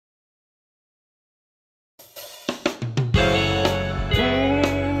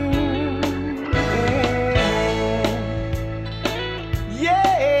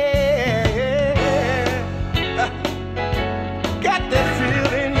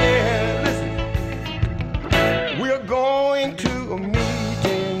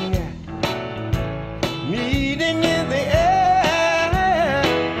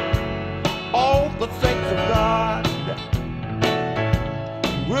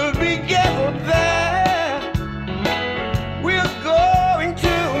we gather there, we're going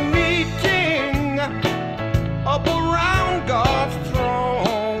to a meeting up around God's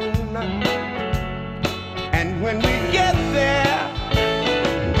throne. And when we get there,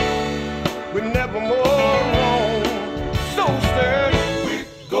 we're never more alone. So stirred, We're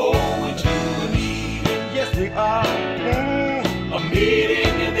going to a meeting. yes we are. A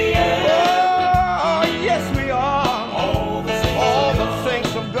meeting in the air. Oh, yes we are. All the saints All of the God.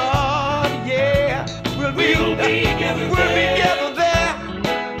 saints of God, yeah. We'll be gathered we'll be there. gathered there.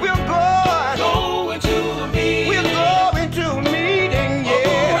 We're going. Going to a meeting. We're going to a meeting,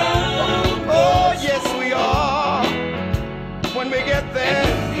 yeah. Around Oh, God's yes we are. When we get there,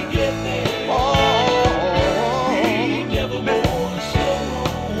 When we get there, oh, we never more slow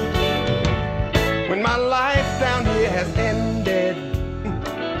on. when my life down here has ended,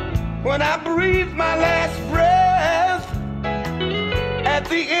 when I breathe my last breath at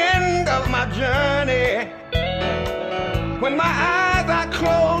the end of my journey, when my eyes are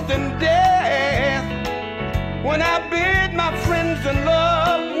closed in death, when I bid my friends and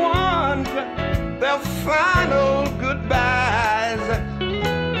loved ones their final goodbyes,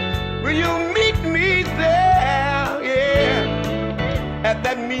 will you meet me there, yeah, at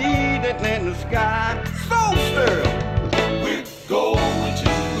that meeting in the sky? So stirred. We're going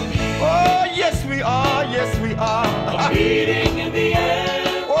to a meeting. Oh, yes we are, yes we A are. meeting in the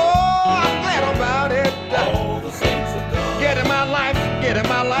air. Oh, I'm glad about it. All the saints of God. Get in my life, get in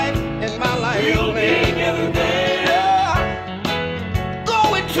my life, in my life. We'll be gathered there. Yeah.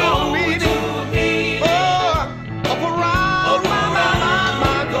 Going to a Going meeting. to a meeting. Oh, up around my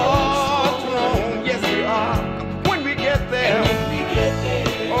God's throne. Yes, we are. When we get there. And when we get there,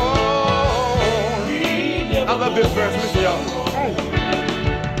 Oh, we never I love this more verse. Listen, y'all. slow on.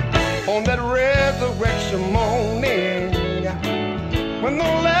 On that resurrection morning, when the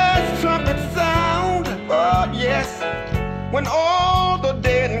last trumpet sound, oh yes, when all the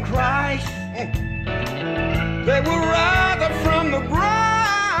dead in Christ, they will rise up from the ground,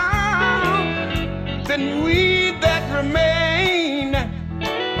 then we that remain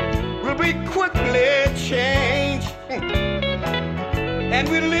will be quickly changed, and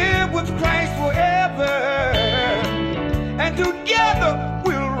we live with Christ forever, and together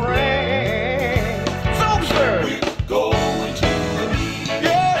we'll reign. So sir, We're going to a meeting.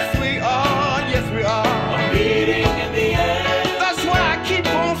 yes we are, yes we A are. meeting in the air. That's why I keep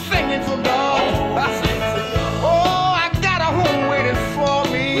on singing for God. All the saints of God. Oh, I got a home waiting for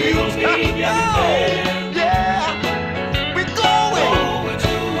me. We'll be gathered there. Yeah, we're going Going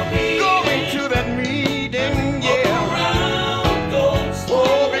to a meeting. to that meeting, yeah. Around God's throne.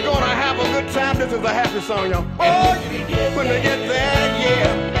 Oh, we're gonna have a good time. This is a happy song, y'all. Oh, when we get there,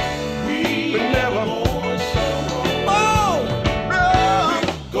 yeah.